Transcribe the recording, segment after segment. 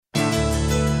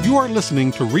You are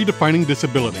listening to Redefining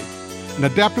Disability, an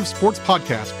adaptive sports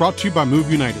podcast brought to you by Move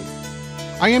United.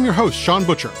 I am your host, Sean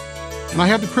Butcher, and I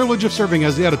have the privilege of serving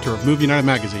as the editor of Move United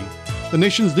magazine, the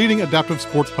nation's leading adaptive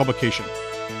sports publication.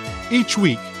 Each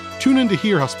week, tune in to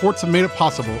hear how sports have made it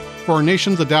possible for our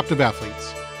nation's adaptive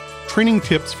athletes, training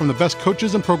tips from the best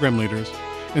coaches and program leaders,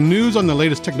 and news on the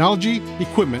latest technology,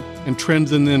 equipment, and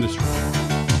trends in the industry.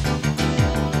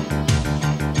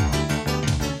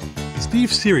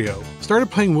 Steve Cirio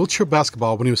started playing wheelchair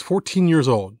basketball when he was 14 years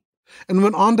old and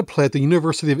went on to play at the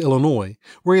University of Illinois,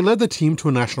 where he led the team to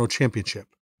a national championship.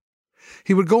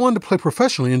 He would go on to play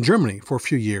professionally in Germany for a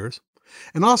few years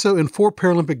and also in 4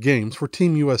 Paralympic Games for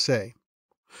Team USA,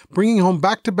 bringing home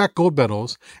back-to-back gold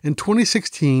medals in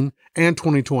 2016 and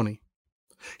 2020.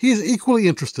 He is equally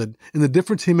interested in the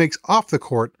difference he makes off the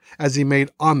court as he made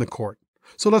on the court.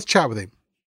 So let's chat with him.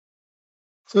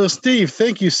 So Steve,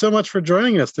 thank you so much for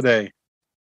joining us today.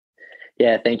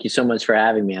 Yeah, thank you so much for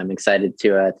having me. I'm excited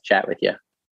to chat with you.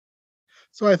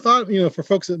 So I thought, for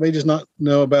folks that may just not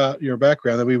know about your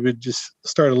background, that we would just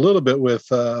start a little bit with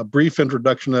a brief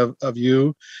introduction of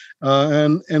you.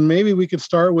 And maybe we could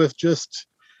start with just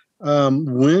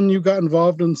when you got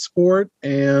involved in sport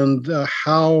and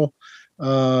how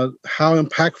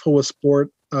impactful was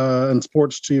sport and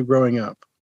sports to you growing up?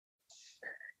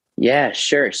 Yeah,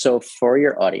 sure. So for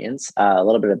your audience, a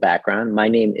little bit of background. My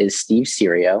name is Steve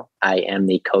Cirio. I am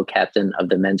the co-captain of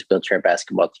the men's wheelchair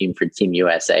basketball team for Team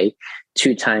USA,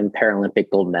 2-time Paralympic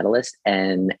gold medalist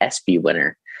and ESPY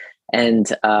winner.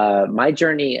 And my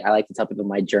journey, I like to tell people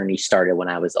my journey started when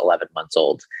I was 11 months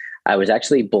old. I was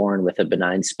actually born with a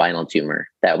benign spinal tumor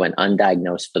that went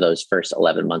undiagnosed for those first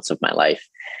 11 months of my life.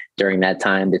 During that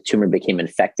time, the tumor became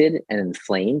infected and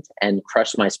inflamed and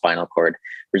crushed my spinal cord,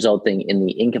 resulting in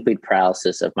the incomplete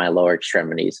paralysis of my lower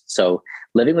extremities. So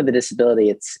living with a disability,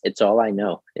 it's all I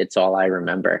know. It's all I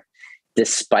remember.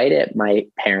 Despite it, my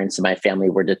parents and my family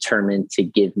were determined to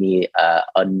give me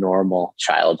a normal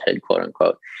childhood, quote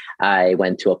unquote. I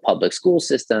went to a public school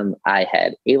system. I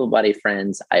had able-bodied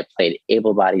friends. I played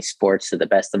able-bodied sports to the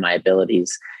best of my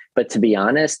abilities. But to be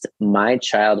honest, my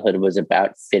childhood was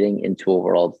about fitting into a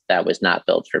world that was not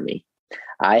built for me.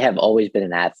 I have always been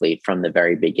an athlete from the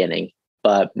very beginning,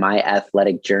 but my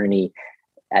athletic journey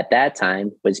at that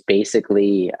time was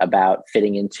basically about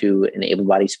fitting into an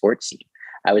able-bodied sports team.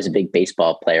 I was a big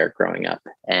baseball player growing up.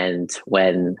 And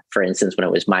for instance, when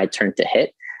it was my turn to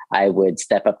hit, I would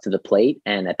step up to the plate.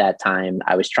 And at that time,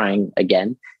 I was trying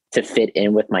again to fit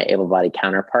in with my able-bodied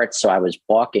counterparts. So I was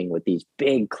walking with these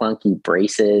big clunky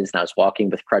braces and I was walking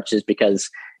with crutches because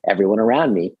everyone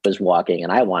around me was walking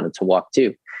and I wanted to walk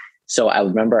too. So I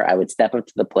remember I would step up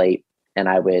to the plate and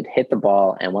I would hit the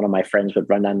ball and one of my friends would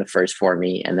run down to first for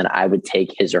me. And then I would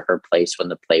take his or her place when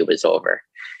the play was over.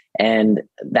 And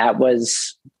that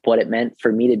was what it meant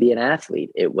for me to be an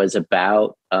athlete. It was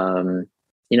about,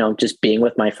 just being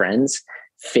with my friends,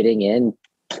 fitting in,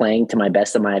 playing to my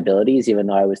best of my abilities, even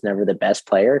though I was never the best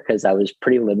player because I was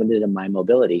pretty limited in my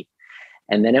mobility.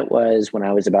 And then it was when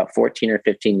I was about 14 or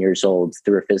 15 years old,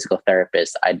 through a physical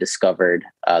therapist, I discovered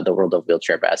the world of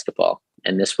wheelchair basketball.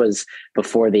 And this was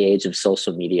before the age of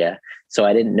social media. So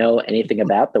I didn't know anything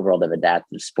about the world of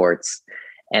adaptive sports.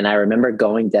 And I remember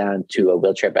going down to a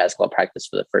wheelchair basketball practice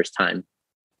for the first time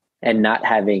and not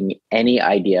having any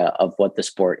idea of what the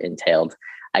sport entailed.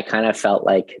 I kind of felt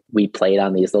like we played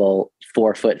on these little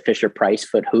 4-foot Fisher-Price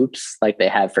foot hoops like they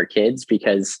have for kids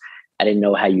because I didn't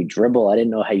know how you dribble. I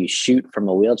didn't know how you shoot from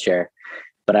a wheelchair.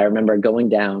 But I remember going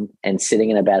down and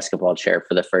sitting in a basketball chair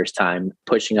for the first time,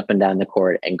 pushing up and down the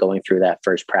court and going through that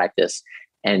first practice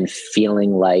and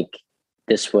feeling like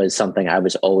this was something I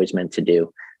was always meant to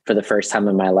do. For the first time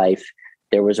in my life,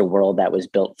 there was a world that was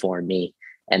built for me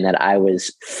and that I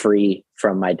was free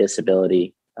from my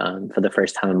disability for the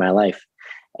first time in my life.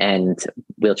 And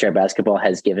wheelchair basketball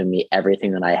has given me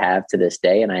everything that I have to this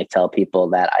day. And I tell people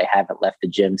that I haven't left the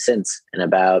gym since in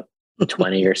about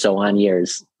 20 or so on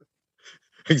years.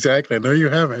 Exactly. No, you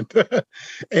haven't.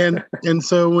 and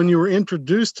so when you were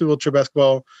introduced to wheelchair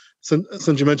basketball, since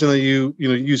you mentioned that you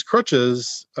use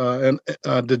crutches,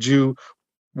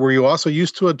 were you also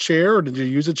used to a chair, or did you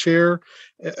use a chair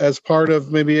as part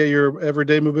of maybe your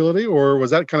everyday mobility, or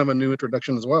was that kind of a new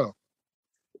introduction as well?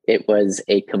 It was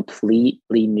a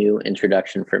completely new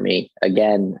introduction for me.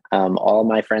 Again, all of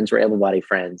my friends were able-bodied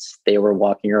friends. They were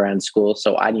walking around school,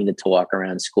 so I needed to walk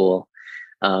around school.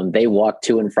 They walked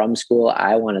to and from school.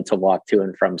 I wanted to walk to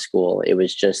and from school. It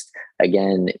was just,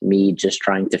 again, me just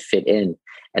trying to fit in.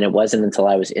 And it wasn't until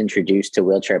I was introduced to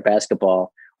wheelchair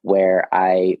basketball where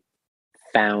I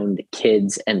found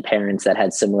kids and parents that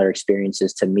had similar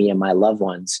experiences to me and my loved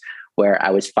ones, where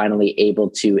I was finally able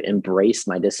to embrace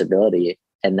my disability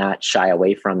and not shy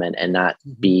away from it and not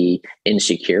be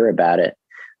insecure about it.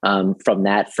 From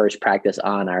that first practice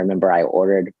on, I remember I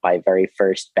ordered my very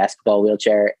first basketball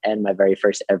wheelchair and my very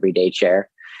first everyday chair.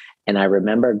 And I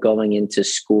remember going into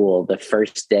school the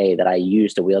first day that I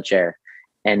used a wheelchair,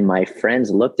 and my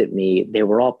friends looked at me, they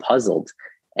were all puzzled.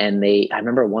 And I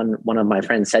remember one of my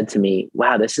friends said to me,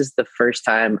 "Wow, this is the first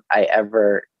time I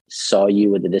ever saw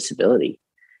you with a disability."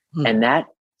 And that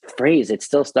phrase, it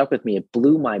still stuck with me. It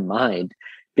blew my mind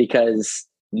because,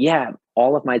 yeah,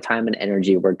 all of my time and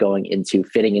energy were going into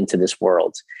fitting into this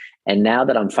world. And now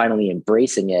that I'm finally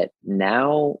embracing it,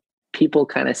 now people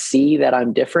kind of see that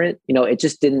I'm different. It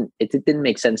didn't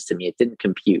make sense to me. It didn't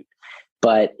compute,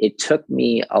 but it took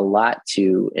me a lot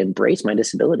to embrace my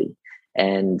disability.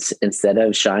 And instead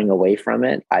of shying away from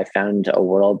it, I found a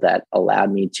world that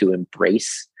allowed me to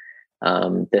embrace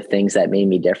the things that made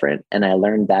me different. And I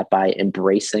learned that by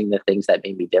embracing the things that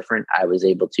made me different, I was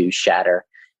able to shatter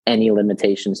any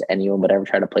limitations anyone would ever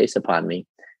try to place upon me.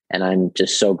 And I'm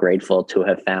just so grateful to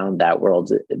have found that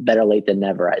world. Better late than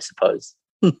never, I suppose.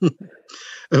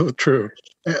 Oh, true.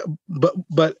 But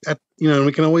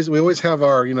we always have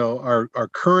our our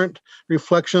current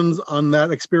reflections on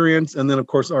that experience, and then of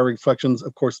course our reflections,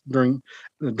 of course, during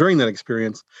that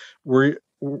experience.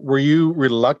 Were you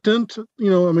reluctant?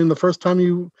 The first time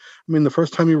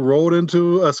you rolled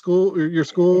into your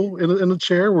school in a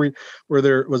chair,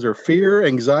 was there fear,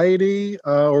 anxiety,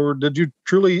 or did you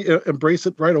truly embrace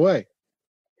it right away?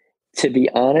 To be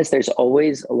honest, there's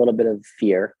always a little bit of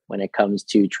fear when it comes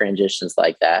to transitions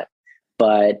like that.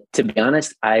 But to be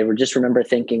honest, I just remember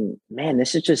thinking, man,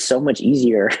 this is just so much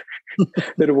easier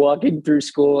than walking through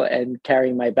school and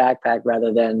carrying my backpack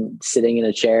rather than sitting in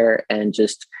a chair and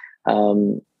just,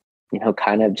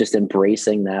 kind of just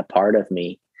embracing that part of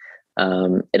me.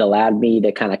 It allowed me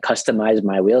to kind of customize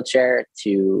my wheelchair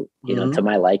to, to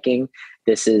my liking.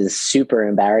 This is super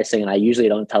embarrassing. And I usually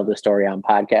don't tell the story on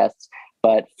podcasts.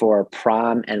 But for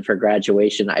prom and for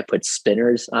graduation, I put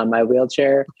spinners on my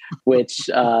wheelchair, which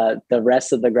the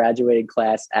rest of the graduating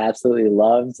class absolutely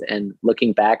loved. And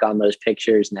looking back on those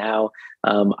pictures now,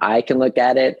 I can look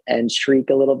at it and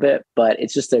shriek a little bit, but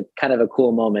it's just a kind of a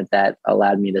cool moment that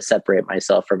allowed me to separate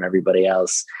myself from everybody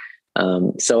else.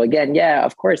 So again, yeah,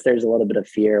 of course, there's a little bit of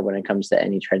fear when it comes to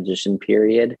any transition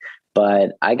period,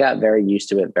 but I got very used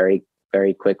to it very,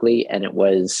 very quickly. And it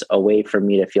was a way for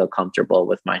me to feel comfortable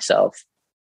with myself.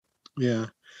 Yeah.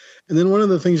 And then one of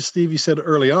the things, Steve, you said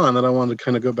early on that I wanted to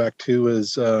kind of go back to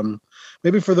is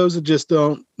maybe for those that just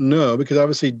don't know, because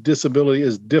obviously disability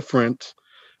is different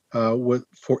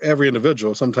for every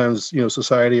individual. Sometimes,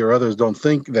 society or others don't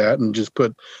think that and just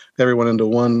put everyone into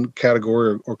one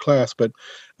category or class. But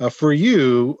for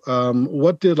you,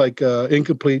 what did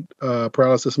incomplete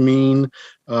paralysis mean?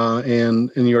 And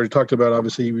you already talked about,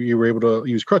 obviously, you were able to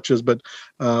use crutches, but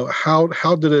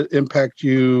how did it impact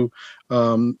you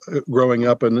growing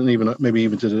up and even maybe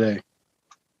even to today?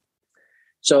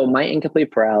 So my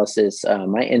incomplete paralysis,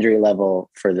 my injury level,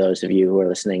 for those of you who are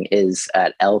listening, is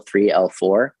at L3,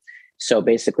 L4. So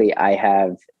basically, I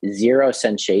have zero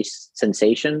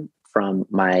sensation from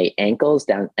my ankles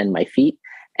down and my feet,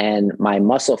 and my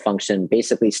muscle function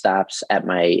basically stops at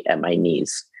my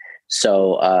knees.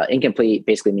 So incomplete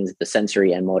basically means that the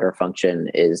sensory and motor function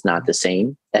is not the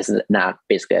same, not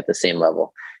basically at the same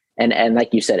level. And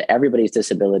like you said, everybody's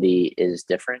disability is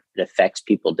different. It affects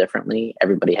people differently.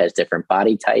 Everybody has different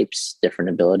body types, different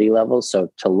ability levels.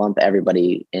 So to lump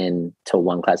everybody into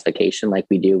one classification like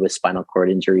we do with spinal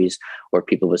cord injuries or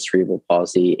people with cerebral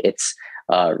palsy, it's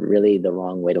really the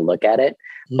wrong way to look at it.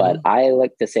 Mm-hmm. But I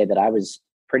like to say that I was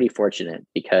pretty fortunate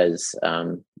because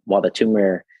while the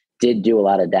tumor did do a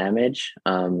lot of damage,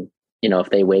 if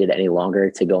they waited any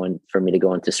longer for me to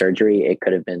go into surgery, it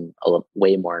could have been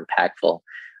way more impactful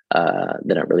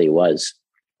than it really was.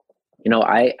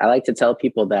 I like to tell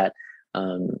people that,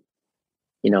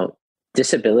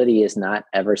 disability is not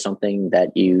ever something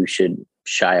that you should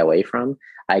shy away from.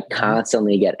 I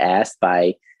constantly get asked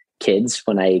by kids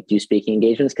when I do speaking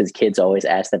engagements, because kids always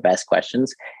ask the best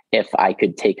questions. If I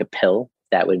could take a pill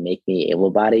that would make me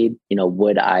able-bodied,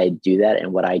 would I do that?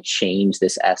 And would I change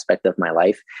this aspect of my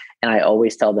life? And I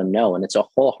always tell them no. And it's a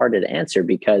wholehearted answer,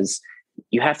 because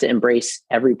you have to embrace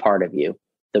every part of you.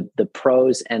 The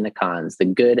pros and the cons, the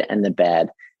good and the bad,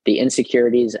 the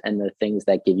insecurities and the things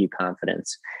that give you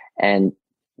confidence. And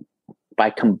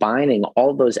by combining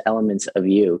all those elements of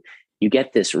you, you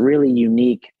get this really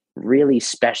unique, really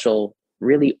special,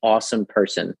 really awesome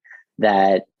person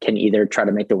that can either try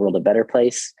to make the world a better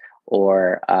place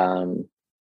or,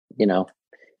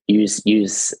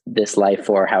 use this life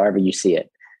for however you see it.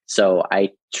 So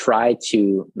I try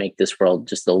to make this world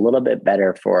just a little bit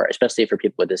better especially for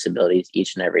people with disabilities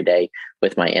each and every day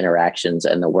with my interactions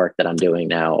and the work that I'm doing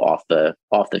now off the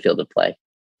field of play.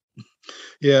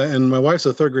 Yeah, and my wife's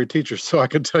a third grade teacher, so I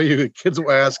can tell you the kids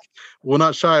will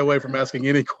not shy away from asking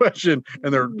any question,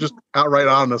 and they're just outright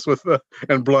honest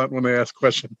and blunt when they ask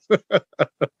questions.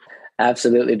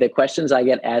 Absolutely. The questions I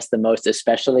get asked the most,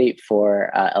 especially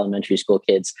for elementary school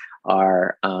kids,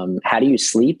 are how do you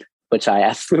sleep? Which I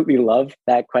absolutely love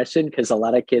that question because a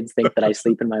lot of kids think that I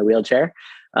sleep in my wheelchair.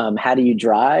 How do you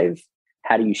drive?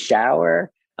 How do you shower?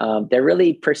 They're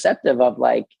really perceptive of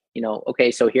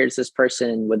okay, so here's this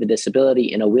person with a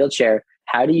disability in a wheelchair.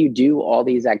 How do you do all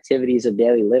these activities of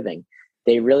daily living?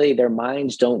 Their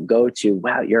minds don't go to,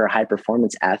 wow, you're a high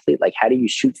performance athlete. Like, how do you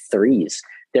shoot threes?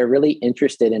 They're really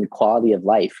interested in quality of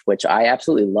life, which I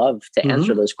absolutely love to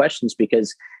answer those questions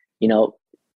because,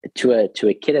 to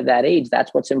a kid of that age,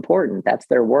 that's what's important. That's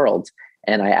their world.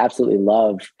 And I absolutely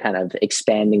love kind of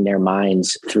expanding their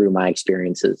minds through my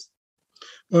experiences.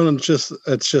 Well,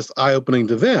 it's just eye-opening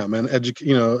to them and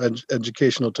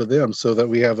educational to them, so that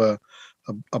we have a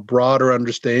broader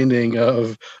understanding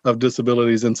of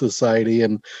disabilities in society.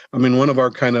 And I mean, one of our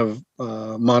kind of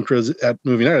mantras at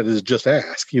Moving United is just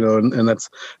ask, and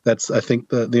that's I think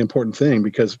the important thing,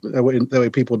 because that way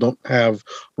people don't have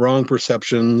wrong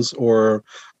perceptions or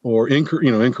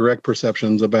incorrect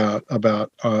perceptions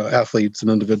about athletes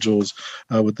and individuals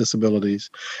with disabilities.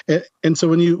 And so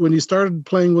when you started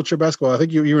playing wheelchair basketball, I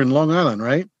think you were in Long Island,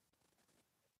 right?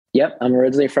 Yep, I'm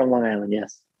originally from Long Island.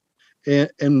 Yes.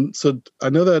 And so I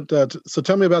know that. So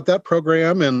tell me about that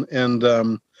program, and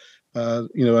I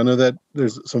know that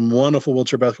there's some wonderful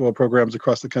wheelchair basketball programs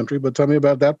across the country, but tell me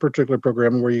about that particular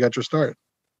program and where you got your start.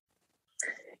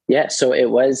 Yeah, so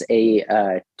it was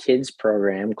a kids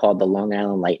program called the Long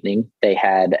Island Lightning. They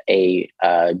had a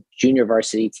junior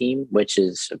varsity team, which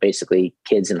is basically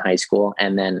kids in high school,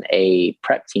 and then a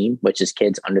prep team, which is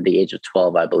kids under the age of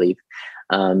 12, I believe.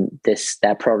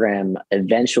 That program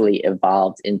eventually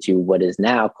evolved into what is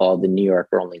now called the New York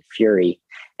Rolling Fury,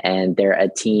 and they're a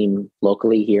team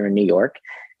locally here in New York.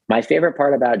 My favorite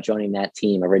part about joining that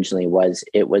team originally was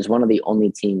it was one of the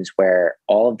only teams where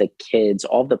all of the kids,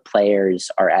 all of the players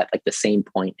are at like the same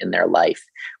point in their life.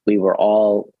 We were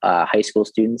all high school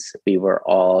students. We were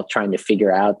all trying to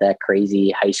figure out that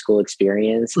crazy high school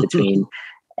experience between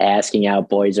asking out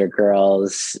boys or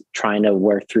girls, trying to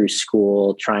work through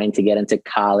school, trying to get into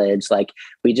college. Like,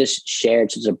 we just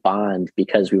shared such a bond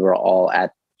because we were all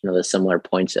at the similar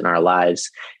points in our lives,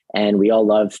 and we all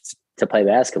loved to play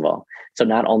basketball. So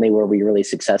not only were we really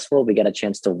successful, we got a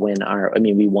chance to won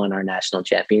our national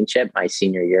championship my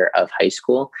senior year of high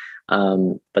school.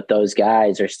 But those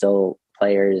guys are still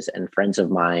players and friends of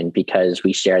mine because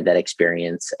we shared that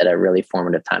experience at a really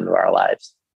formative time of our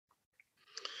lives.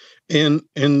 And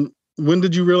when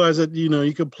did you realize that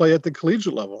you could play at the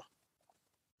collegiate level?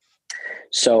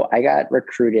 So I got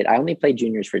recruited. I only played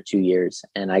juniors for 2 years,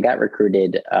 and I got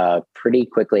recruited pretty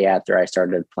quickly after I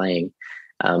started playing.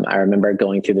 I remember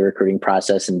going through the recruiting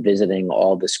process and visiting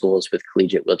all the schools with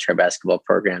collegiate wheelchair basketball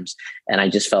programs, and I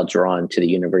just felt drawn to the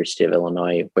University of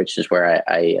Illinois, which is where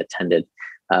I attended.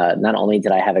 Not only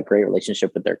did I have a great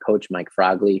relationship with their coach, Mike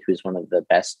Frogley, who's one of the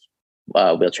best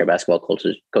wheelchair basketball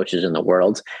coaches in the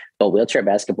world, but wheelchair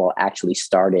basketball actually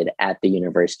started at the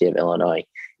University of Illinois.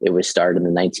 It was started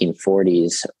in the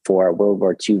 1940s for World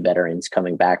War II veterans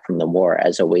coming back from the war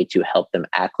as a way to help them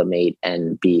acclimate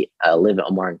and live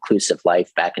a more inclusive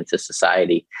life back into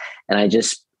society. And I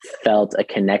just felt a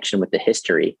connection with the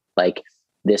history. Like,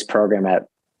 this program at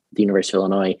the University of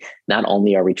Illinois, not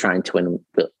only are we trying to win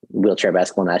wheelchair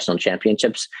basketball national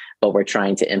championships, but we're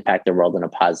trying to impact the world in a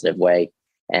positive way.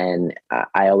 And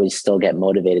I always still get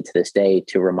motivated to this day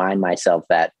to remind myself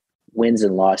that wins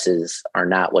and losses are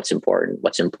not what's important.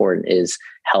 What's important is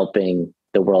helping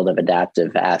the world of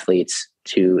adaptive athletes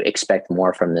to expect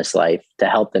more from this life, to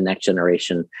help the next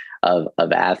generation of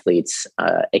athletes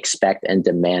expect and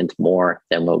demand more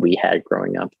than what we had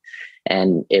growing up.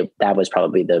 And that was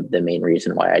probably the main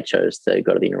reason why I chose to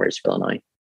go to the University of Illinois.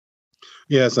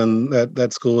 Yes, and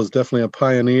that school is definitely a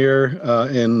pioneer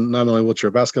in not only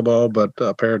wheelchair basketball, but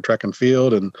paired track and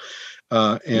field. And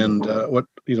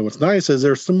what's nice is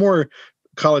there's some more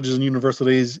colleges and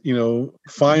universities,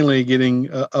 finally getting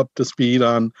up to speed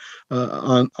on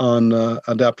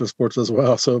adaptive sports as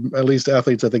well. So at least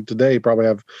athletes, I think, today probably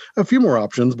have a few more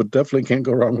options, but definitely can't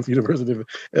go wrong with University of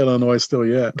Illinois still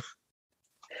yet.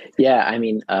 Yeah, I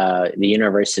mean, the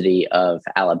University of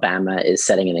Alabama is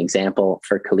setting an example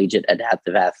for collegiate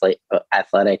adaptive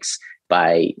athletics.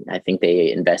 by, I think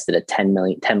they invested $10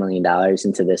 million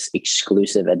into this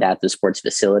exclusive adaptive sports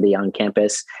facility on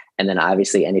campus. And then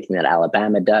obviously anything that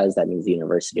Alabama does, that means the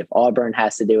University of Auburn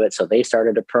has to do it. So they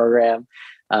started a program.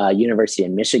 University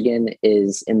of Michigan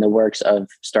is in the works of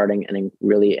starting a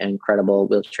really incredible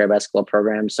wheelchair basketball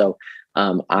program. So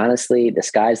honestly, the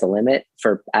sky's the limit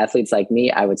for athletes like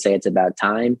me. I would say it's about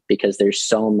time, because there's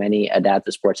so many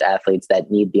adaptive sports athletes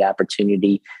that need the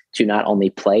opportunity to not only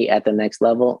play at the next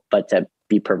level, but to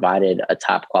be provided a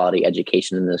top quality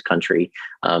education in this country,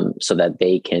 so that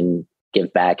they can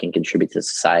give back and contribute to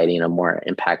society in a more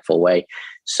impactful way.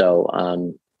 So,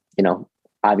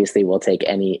 obviously we'll take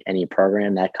any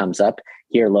program that comes up.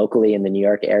 Here locally in the New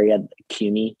York area,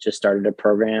 CUNY just started a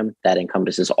program that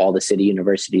encompasses all the city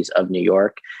universities of New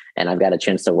York. And I've got a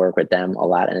chance to work with them a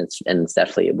lot. And it's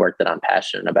definitely work that I'm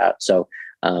passionate about. So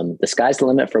the sky's the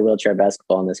limit for wheelchair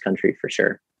basketball in this country for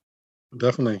sure.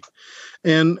 Definitely.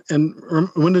 And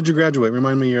when did you graduate?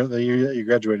 Remind me the year that you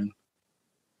graduated.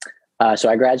 So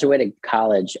I graduated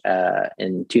college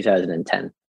in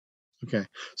 2010. Okay.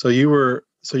 So you were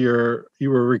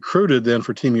recruited then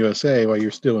for Team USA while you're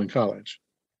still in college.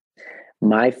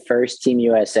 My first Team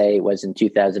USA was in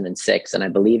 2006, and I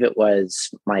believe it was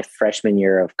my freshman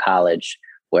year of college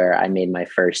where I made my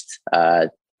first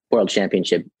World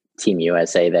Championship Team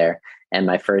USA there. And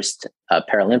my first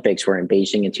Paralympics were in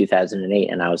Beijing in 2008,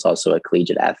 and I was also a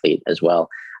collegiate athlete as well.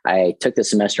 I took the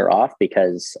semester off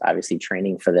because obviously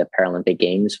training for the Paralympic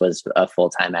Games was a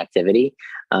full-time activity,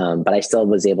 but I still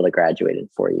was able to graduate in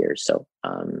 4 years. So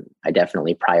I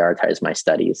definitely prioritized my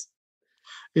studies.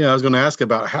 Yeah, I was going to ask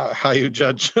about how you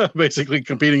judge basically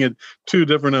competing at two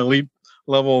different elite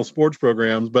level sports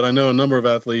programs, but I know a number of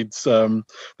athletes that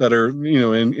are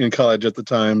in college at the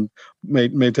time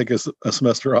may take a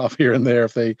semester off here and there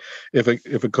if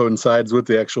it coincides with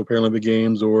the actual Paralympic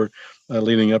Games or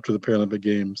leading up to the Paralympic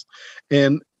Games,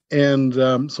 and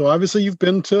so obviously you've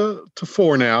been to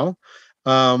four now.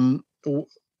 What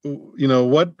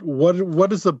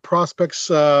is the prospects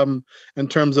in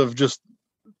terms of just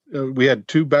we had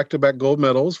two back-to-back gold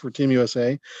medals for Team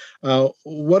USA.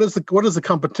 What is the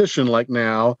competition like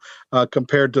now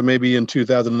compared to maybe in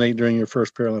 2008 during your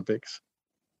first Paralympics?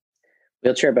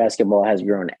 Wheelchair basketball has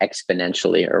grown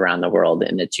exponentially around the world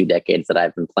in the 2 decades that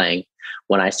I've been playing.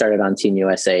 When I started on Team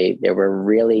USA, there were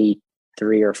really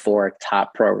 3 or 4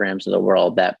 top programs in the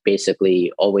world that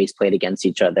basically always played against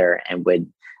each other and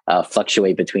would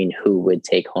fluctuate between who would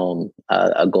take home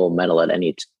a gold medal at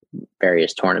any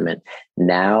various tournament.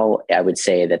 Now, I would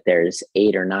say that there's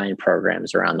 8 or 9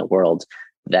 programs around the world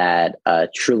that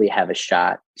truly have a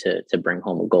shot to bring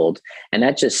home a gold. And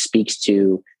that just speaks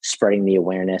to spreading the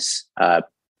awareness,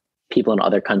 people in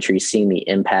other countries seeing the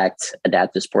impact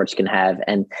adaptive sports can have.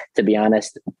 And to be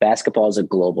honest, basketball is a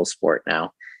global sport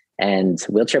now. And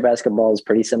wheelchair basketball is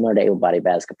pretty similar to able-bodied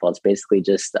basketball. It's basically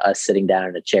just us sitting down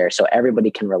in a chair. So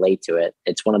everybody can relate to it.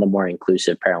 It's one of the more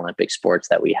inclusive Paralympic sports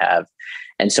that we have.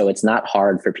 And so it's not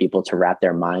hard for people to wrap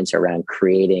their minds around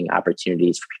creating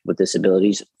opportunities for people with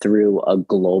disabilities through a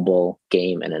global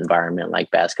game and environment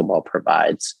like basketball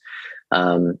provides.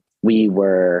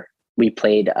 We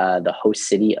played the host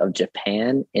city of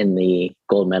Japan in the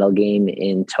gold medal game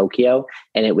in Tokyo,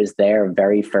 and it was their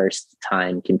very first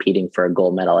time competing for a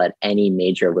gold medal at any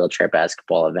major wheelchair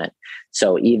basketball event.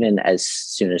 So even as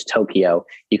soon as Tokyo,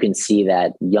 you can see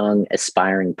that young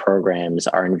aspiring programs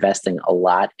are investing a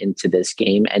lot into this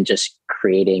game and just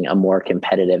creating a more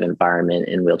competitive environment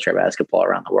in wheelchair basketball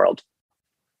around the world.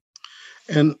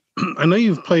 And I know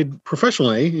you've played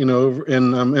professionally,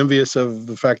 and I'm envious of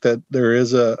the fact that there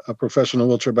is a professional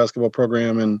wheelchair basketball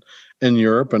program in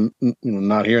Europe and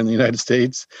not here in the United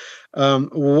States.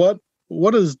 What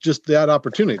is just that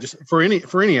opportunity, just for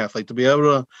any athlete to be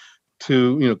able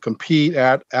to compete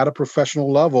at a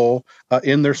professional level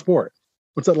in their sport?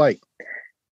 What's it like?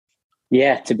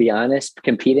 Yeah, to be honest,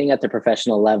 competing at the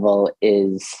professional level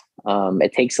is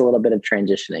it takes a little bit of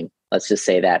transitioning. Let's just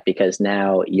say that, because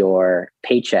now your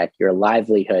paycheck, your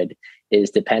livelihood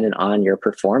is dependent on your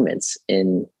performance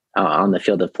on the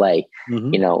field of play.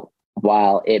 Mm-hmm.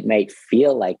 While it might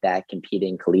feel like that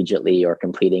competing collegiately or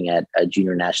competing at a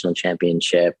junior national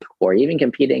championship or even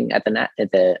competing at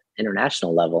the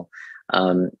international level,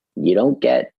 you don't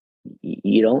get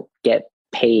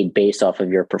paid based off of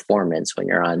your performance when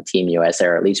you're on Team USA,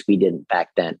 or at least we didn't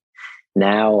back then.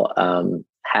 Now,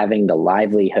 having your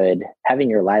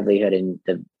livelihood and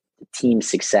the team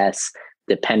success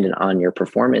dependent on your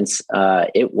performance,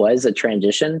 it was a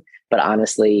transition. But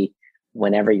honestly,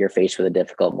 whenever you're faced with a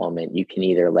difficult moment, you can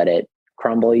either let it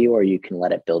crumble you or you can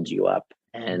let it build you up.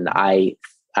 And I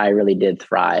I really did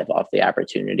thrive off the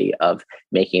opportunity of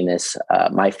making this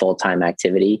my full-time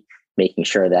activity, making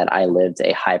sure that I lived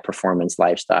a high performance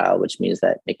lifestyle, which means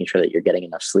that making sure that you're getting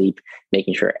enough sleep,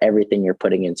 making sure everything you're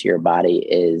putting into your body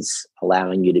is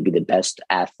allowing you to be the best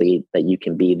athlete that you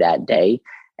can be that day.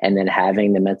 And then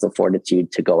having the mental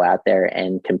fortitude to go out there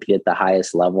and compete at the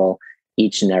highest level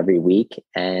each and every week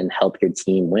and help your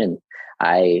team win.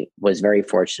 I was very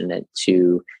fortunate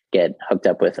to get hooked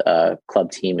up with a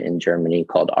club team in Germany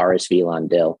called RSV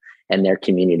Landil, and their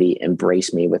community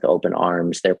embraced me with open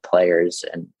arms. Their players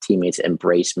and teammates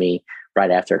embraced me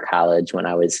right after college when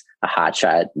I was a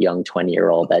hotshot young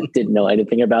 20-year-old that didn't know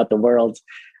anything about the world.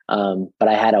 But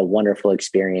I had a wonderful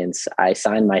experience. I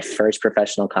signed my first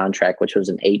professional contract, which was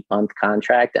an 8-month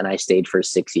contract, and I stayed for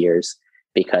 6 years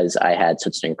because I had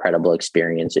such an incredible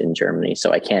experience in Germany.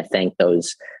 So I can't thank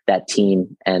that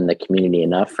team and the community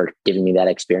enough for giving me that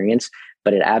experience.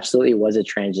 But it absolutely was a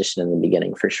transition in the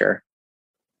beginning, for sure.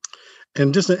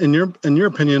 And just in your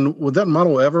opinion, would that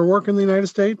model ever work in the United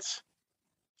States?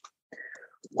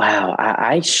 Wow,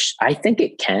 I think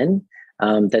it can.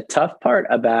 The tough part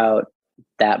about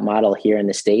that model here in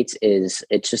the States is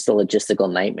it's just a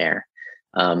logistical nightmare.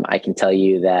 I can tell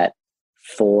you that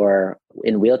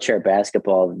in wheelchair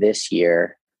basketball this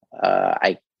year,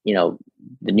 the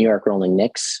New York Rolling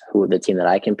Knicks, who are the team that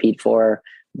I compete for,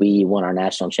 we won our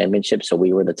national championship. So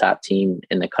we were the top team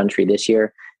in the country this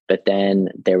year. But then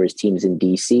there was teams in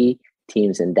DC,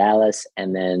 teams in Dallas,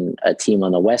 and then a team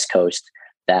on the West Coast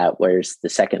that was the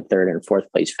second, third, and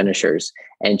fourth place finishers.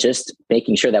 And just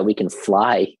making sure that we can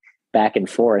fly back and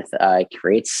forth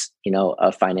creates,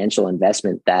 a financial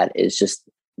investment that is just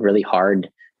really hard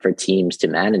for teams to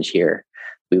manage here.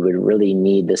 We would really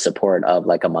need the support of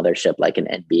like a mothership, like an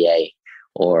NBA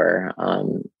or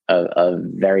a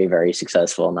very, very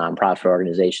successful nonprofit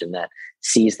organization that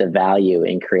sees the value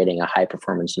in creating a high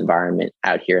performance environment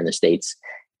out here in the States.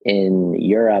 In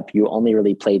Europe, you only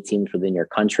really play teams within your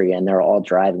country and they're all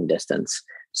driving distance.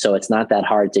 So it's not that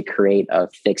hard to create a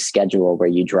fixed schedule where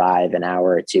you drive an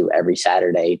hour or two every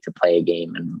Saturday to play a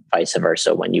game and vice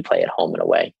versa when you play at home and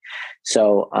away.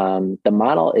 So the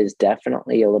model is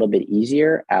definitely a little bit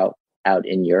easier out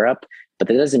in Europe, but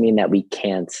that doesn't mean that we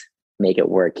can't make it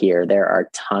work here. There are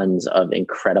tons of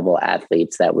incredible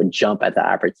athletes that would jump at the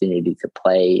opportunity to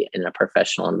play in a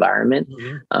professional environment.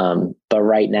 Mm-hmm. But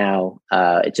right now,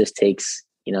 it just takes,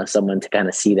 someone to kind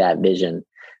of see that vision.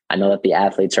 I know that the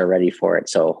athletes are ready for it.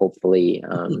 So hopefully,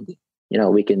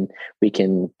 we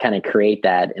can kind of create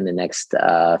that in the next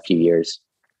few years.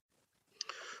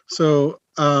 So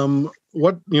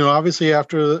obviously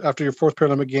after your fourth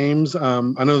Paralympic Games,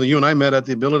 I know that you and I met at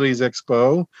the Abilities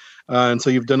Expo. And so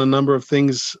you've done a number of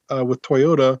things with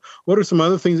Toyota. What are some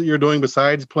other things that you're doing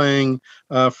besides playing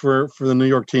for the New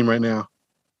York team right now?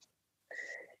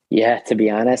 Yeah, to be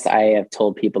honest, I have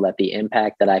told people that the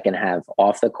impact that I can have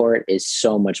off the court is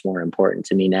so much more important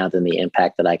to me now than the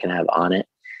impact that I can have on it.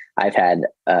 I've had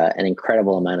an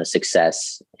incredible amount of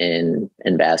success in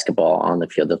basketball on the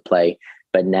field of play,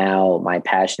 but now my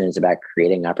passion is about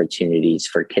creating opportunities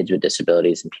for kids with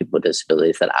disabilities and people with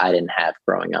disabilities that I didn't have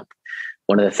growing up.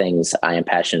 One of the things I am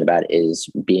passionate about is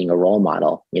being a role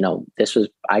model.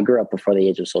 I grew up before the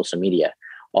age of social media.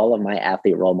 All of my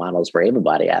athlete role models were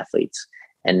able-bodied athletes.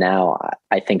 And now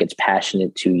I think it's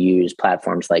passionate to use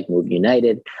platforms like Move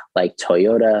United, like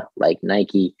Toyota, like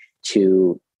Nike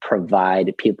to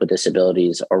provide people with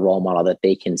disabilities a role model that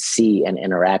they can see and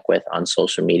interact with on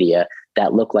social media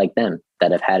that look like them,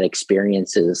 that have had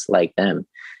experiences like them.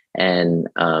 And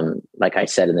like I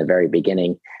said in the very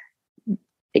beginning,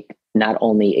 not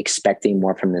only expecting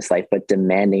more from this life, but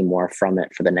demanding more from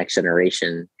it for the next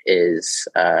generation is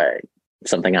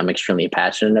something I'm extremely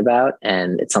passionate about.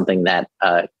 And it's something that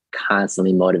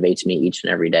constantly motivates me each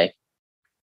and every day.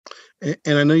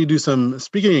 And I know you do some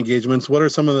speaking engagements. What are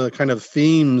some of the kind of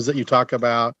themes that you talk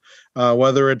about?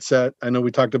 Whether it's I know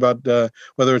we talked about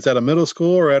whether it's at a middle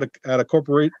school or at a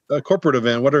corporate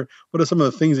event. What are some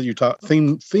of the things that you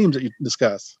themes that you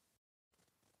discuss?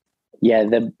 Yeah,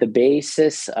 the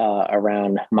basis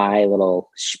around my little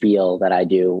spiel that I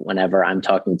do whenever I'm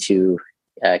talking to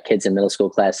kids in middle school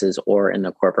classes or in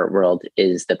the corporate world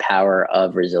is the power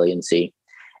of resiliency.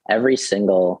 Every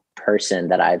single person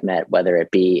that I've met, whether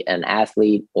it be an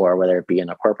athlete or whether it be in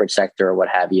a corporate sector or what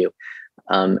have you,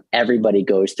 everybody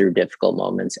goes through difficult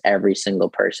moments. Every single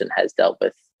person has dealt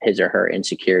with his or her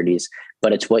insecurities,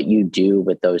 but it's what you do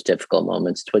with those difficult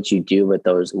moments. It's what you do with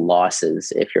those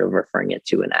losses, if you're referring it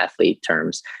to in athlete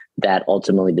terms, that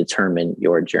ultimately determine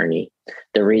your journey.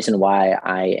 The reason why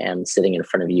I am sitting in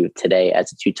front of you today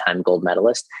as a 2-time gold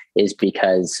medalist is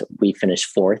because we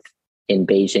finished 4th in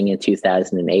Beijing in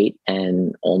 2008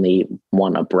 and only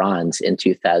won a bronze in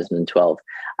 2012.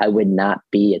 I would not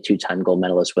be a two-time gold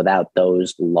medalist without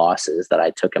those losses that I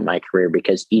took in my career,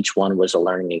 because each one was a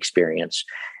learning experience.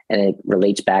 And it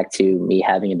relates back to me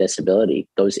having a disability,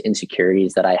 those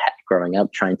insecurities that I had growing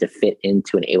up, trying to fit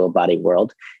into an able-bodied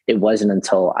world. It wasn't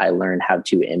until I learned how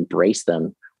to embrace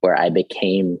them where I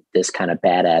became this kind of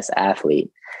badass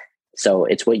athlete. So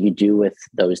it's what you do with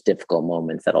those difficult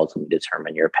moments that ultimately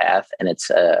determine your path. And it's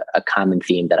a common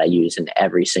theme that I use in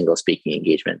every single speaking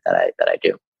engagement that I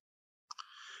do.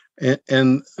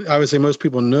 And I would say most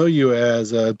people know you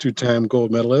as a two-time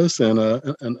gold medalist and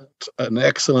an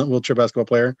excellent wheelchair basketball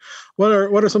player. What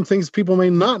are some things people may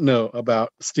not know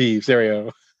about Steve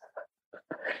Serio?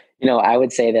 I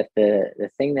would say that the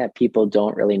thing that people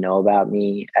don't really know about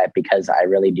me, because I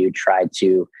really do try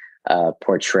to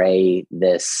portray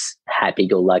this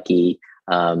happy-go-lucky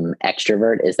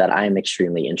extrovert, is that I am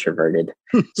extremely introverted.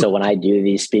 So when I do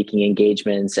these speaking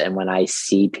engagements and when I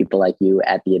see people like you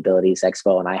at the Abilities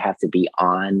Expo and I have to be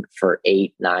on for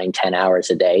 8, 9, 10 hours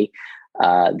a day,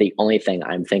 the only thing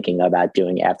I'm thinking about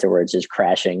doing afterwards is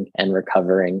crashing and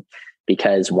recovering.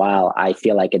 Because while I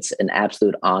feel like it's an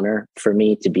absolute honor for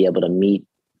me to be able to meet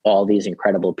all these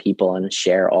incredible people and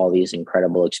share all these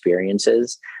incredible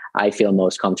experiences, I feel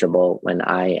most comfortable when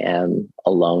I am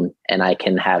alone and I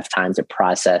can have time to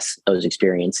process those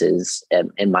experiences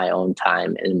in my own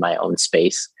time and in my own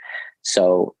space.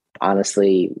 So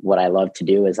honestly, what I love to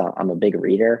do is I'm a big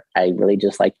reader. I really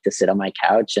just like to sit on my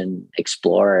couch and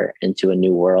explore into a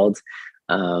new world.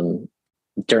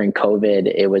 During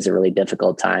COVID, it was a really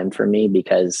difficult time for me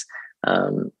because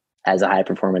as a high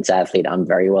performance athlete, I'm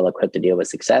very well equipped to deal with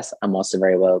success. I'm also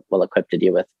very well equipped to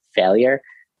deal with failure.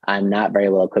 I'm not very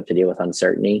well equipped to deal with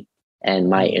uncertainty. And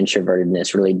my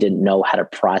introvertedness really didn't know how to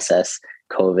process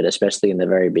COVID, especially in the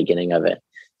very beginning of it.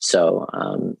 So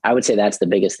I would say that's the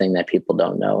biggest thing that people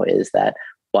don't know, is that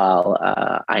while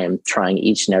I am trying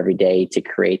each and every day to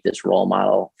create this role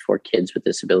model for kids with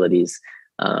disabilities,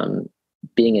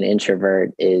 being an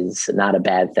introvert is not a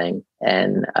bad thing.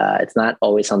 And it's not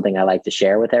always something I like to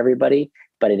share with everybody,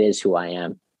 but it is who I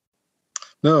am.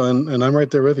 No, and I'm right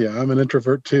there with you. I'm an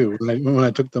introvert too. When I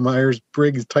took the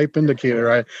Myers-Briggs type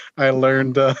indicator, I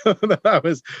learned that I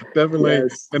was definitely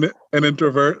an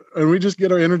introvert, and we just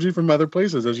get our energy from other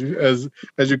places, as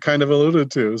you kind of alluded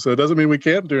to. So it doesn't mean we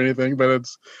can't do anything, but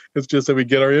it's just that we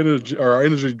get our energy, or our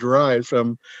energy derives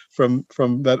from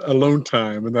that alone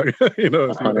time, and that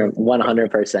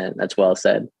 100%. That's well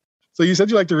said. So you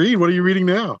said you like to read. What are you reading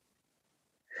now?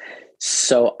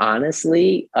 So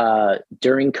honestly,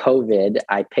 during COVID,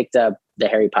 I picked up the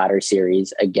Harry Potter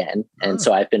series again. And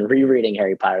so I've been rereading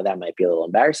Harry Potter. That might be a little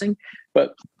embarrassing,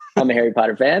 but I'm a Harry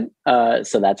Potter fan.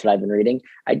 So that's what I've been reading.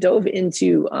 I dove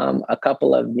into a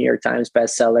couple of New York Times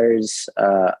bestsellers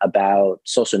about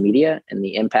social media and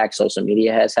the impact social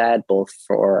media has had, both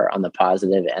on the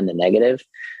positive and the negative.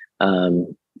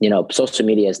 Social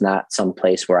media is not some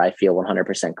place where I feel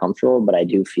 100% comfortable, but I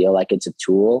do feel like it's a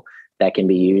tool that can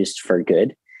be used for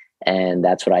good. And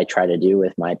that's what I try to do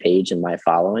with my page and my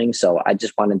following. So I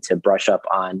just wanted to brush up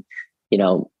on,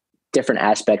 different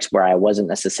aspects where I wasn't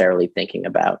necessarily thinking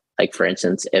about. Like, for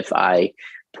instance, if I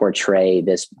portray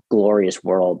this glorious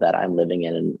world that I'm living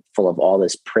in and full of all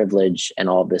this privilege and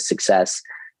all this success,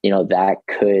 that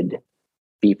could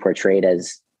be portrayed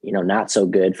as, not so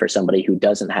good for somebody who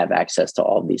doesn't have access to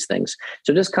all of these things.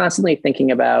 So just constantly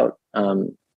thinking about,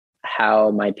 how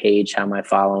my page, how my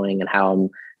following, and how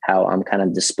I'm kind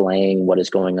of displaying what is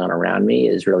going on around me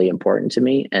is really important to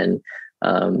me. And,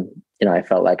 I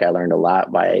felt like I learned a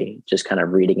lot by just kind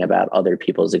of reading about other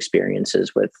people's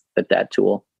experiences with that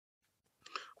tool.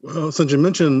 Well, since you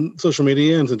mentioned social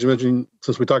media, and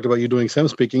since we talked about you doing SEM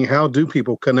speaking, how do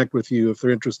people connect with you if they're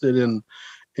interested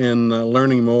in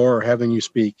learning more or having you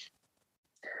speak?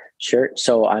 Sure.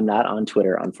 So I'm not on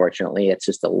Twitter, unfortunately. It's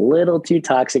just a little too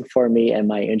toxic for me, and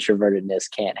my introvertedness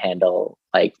can't handle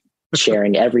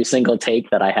sharing every single take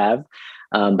that I have.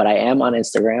 But I am on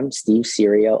Instagram, Steve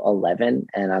Serio 11,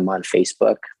 and I'm on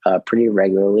Facebook pretty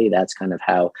regularly. That's kind of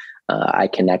how I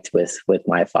connect with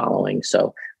my following.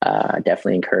 So I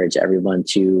definitely encourage everyone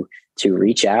to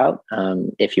reach out.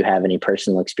 If you have any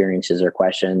personal experiences or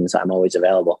questions, I'm always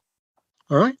available.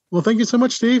 All right. Well, thank you so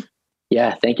much, Steve.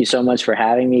 Yeah, thank you so much for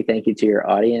having me. Thank you to your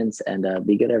audience, and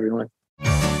be good, everyone.